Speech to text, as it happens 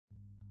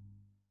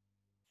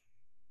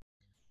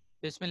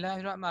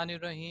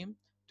Bismillahirrahmanirrahim.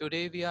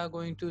 Today we are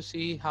going to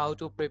see how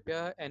to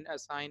prepare and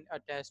assign a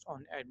test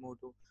on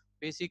Edmodo.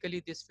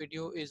 Basically, this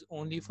video is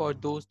only for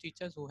those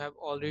teachers who have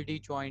already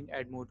joined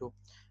Edmodo.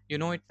 You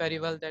know it very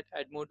well that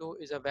Edmodo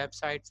is a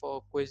website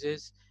for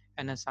quizzes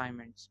and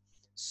assignments.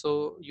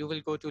 So you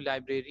will go to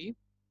library.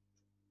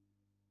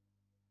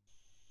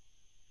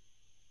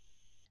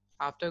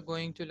 After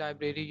going to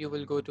library, you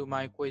will go to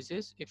my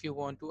quizzes if you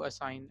want to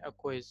assign a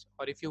quiz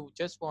or if you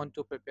just want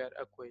to prepare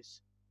a quiz.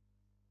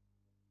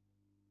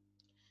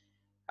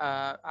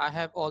 I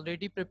have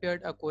already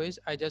prepared a quiz.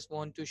 I just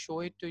want to show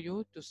it to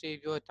you to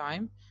save your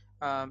time.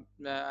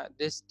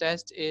 This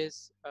test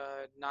is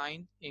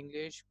 9th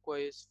English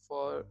quiz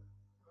for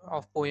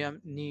of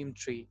poem Neem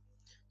Tree.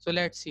 So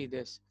let's see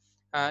this.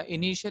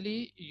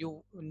 Initially,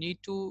 you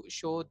need to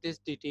show this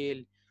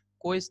detail.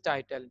 Quiz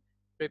title.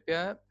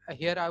 Prepare.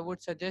 Here, I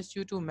would suggest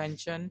you to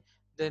mention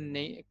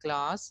the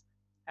class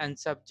and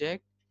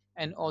subject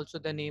and also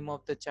the name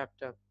of the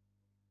chapter,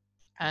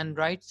 and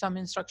write some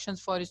instructions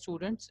for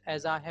students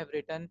as I have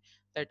written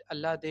that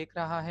Allah देख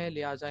रहा है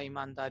लिहाजा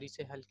ईमानदारी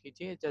से हल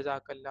कीजिए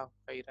जज़ाकल्लाह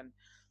खैरन.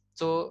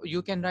 So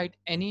you can write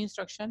any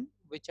instruction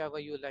whichever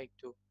you like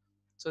to.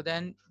 So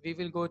then we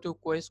will go to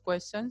quiz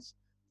questions,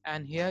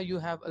 and here you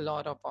have a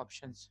lot of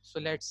options. So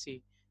let's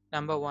see.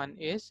 Number one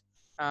is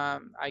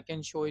I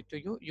can show it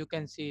to you. You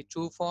can see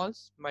true,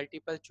 false,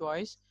 multiple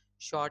choice,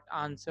 short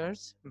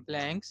answers,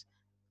 blanks,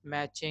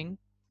 matching,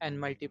 and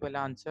multiple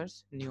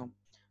answers, new.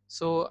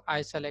 So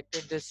I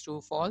selected this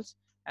true, false,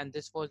 and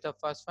this was the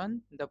first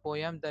one. The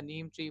poem The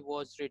Neem Tree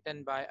was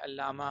written by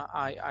Allama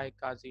I.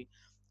 Qazi.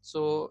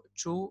 So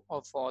true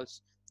or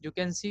false? You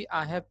can see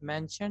I have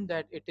mentioned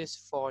that it is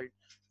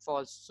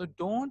false. So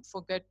don't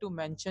forget to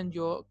mention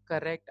your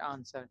correct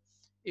answer.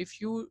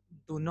 If you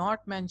do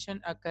not mention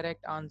a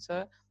correct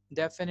answer,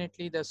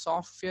 definitely the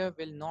software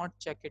will not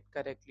check it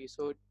correctly.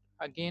 So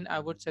again, I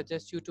would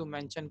suggest you to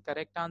mention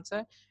correct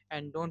answer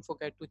and don't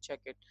forget to check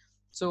it.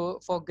 So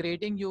for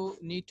grading, you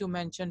need to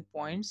mention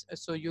points.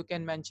 So you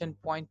can mention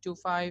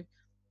 0.25,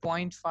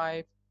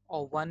 0.5,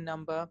 or one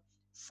number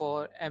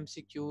for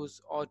MCQs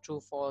or true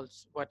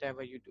false,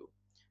 whatever you do.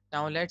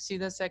 Now let's see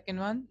the second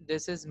one.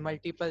 This is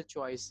multiple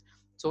choice.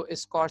 So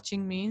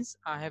scorching means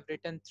I have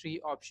written three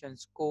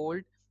options: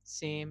 cold,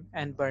 same,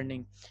 and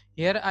burning.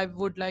 Here I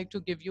would like to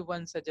give you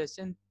one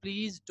suggestion.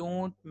 Please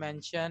don't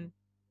mention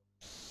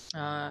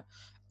uh,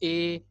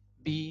 A,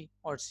 B,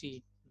 or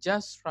C.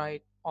 Just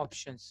write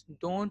options.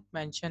 Don't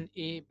mention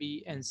A,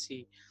 B, and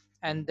C.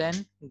 And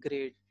then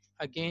grade.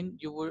 Again,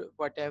 you will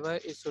whatever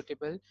is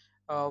suitable,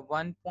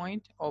 1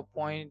 point or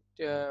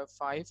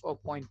 0.5 or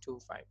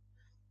 0.25.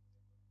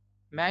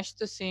 Match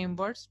the same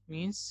words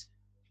means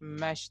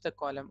match the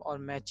column or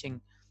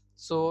matching.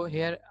 So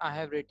here I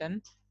have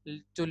written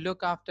to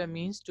look after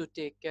means to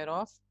take care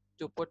of,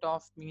 to put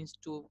off means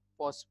to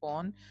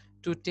postpone,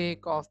 to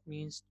take off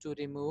means to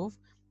remove,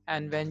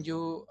 and when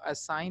you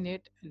assign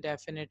it,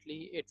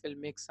 definitely it will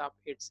mix up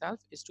itself.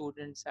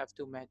 Students have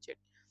to match it.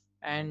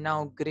 And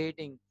now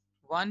grading,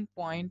 1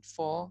 point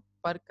for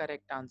per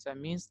correct answer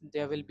means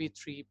there will be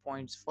 3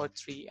 points for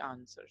three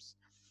answers.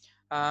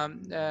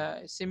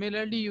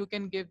 Similarly, you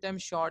can give them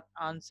short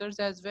answers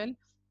as well.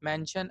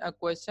 Mention a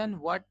question: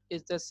 what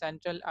is the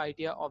central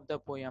idea of the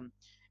poem?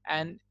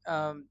 And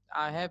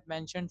I have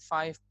mentioned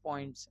 5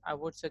 points. I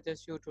would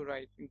suggest you to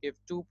write, give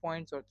 2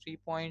 points or 3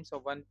 points or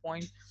 1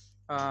 point,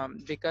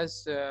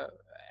 because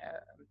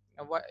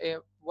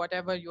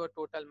whatever your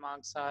total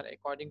marks are,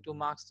 according to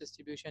marks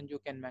distribution, you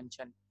can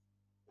mention.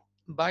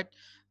 But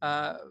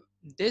uh,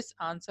 this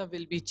answer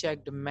will be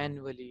checked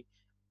manually.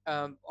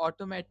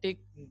 Automatic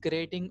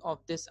grading of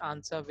this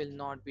answer will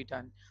not be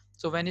done.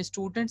 So when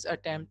students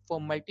attempt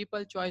for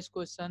multiple choice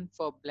question,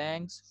 for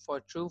blanks, for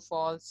true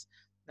false,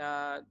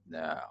 uh,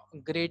 uh,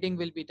 grading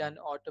will be done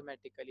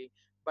automatically.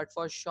 But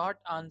for short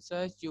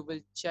answers, you will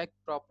check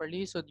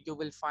properly. So you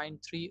will find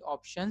three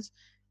options: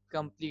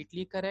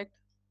 completely correct,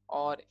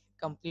 or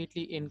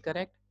completely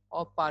incorrect,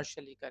 or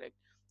partially correct.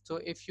 So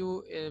if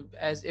you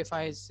as if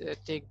I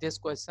take this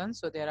question,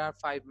 so there are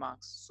 5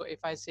 marks. So if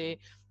I say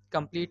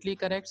completely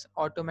correct,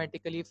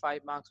 automatically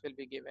 5 marks will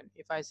be given.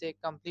 If I say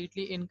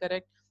completely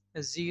incorrect,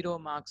 0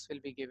 marks will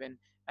be given.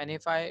 And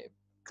if I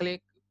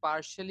click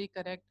partially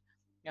correct,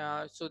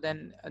 so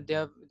then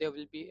there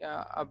will be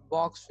a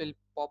box will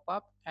pop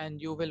up,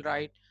 and you will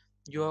write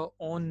your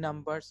own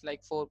numbers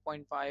like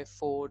 4.5,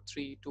 4,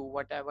 3, 2,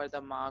 whatever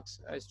the marks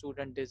a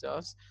student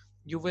deserves.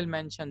 You will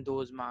mention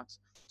those marks.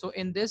 So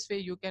in this way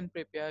you can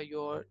prepare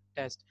your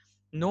test.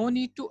 No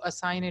need to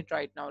assign it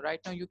right now. Right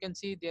now you can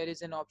see there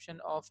is an option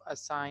of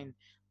assign,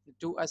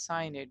 to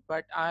assign it,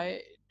 but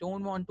I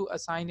don't want to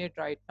assign it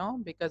right now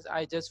because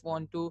I just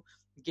want to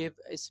give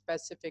a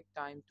specific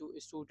time to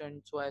a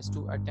student so as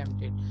to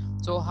attempt it.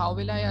 So how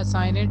will I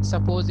assign it?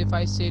 Suppose if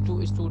I say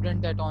to a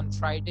student that on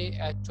Friday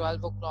at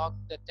 12 o'clock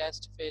the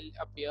test will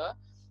appear,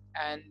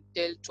 and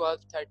till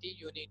 12:30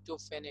 you need to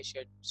finish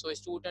it. So a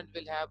student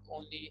will have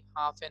only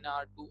half an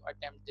hour to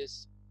attempt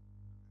this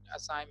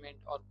assignment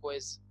or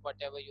quiz,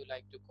 whatever you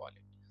like to call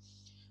it.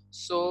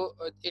 So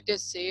it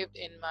is saved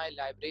in my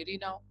library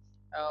now.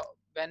 uh,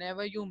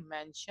 Whenever you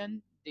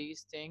mention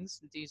these things,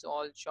 these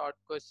all short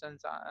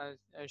questions,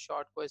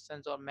 short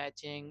questions or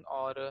matching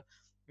or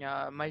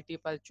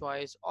multiple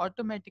choice,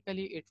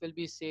 automatically it will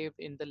be saved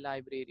in the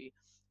library.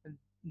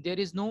 There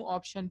is no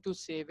option to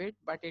save it,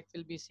 but it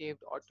will be saved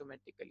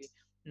automatically.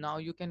 Now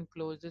you can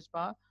close this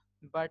bar,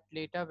 but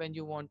later when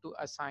you want to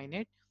assign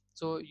it,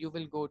 so you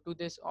will go to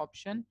this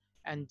option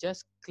and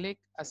just click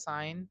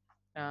assign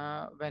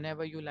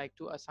whenever you like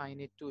to assign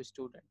it to a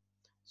student.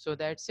 So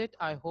that's it.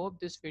 I hope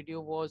this video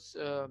was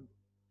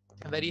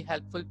very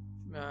helpful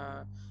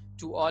uh,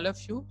 to all of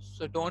you.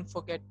 So don't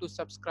forget to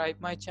subscribe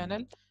my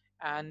channel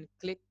and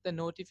click the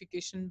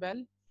notification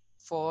bell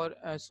for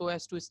so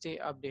as to stay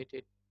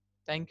updated.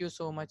 Thank you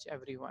so much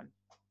everyone.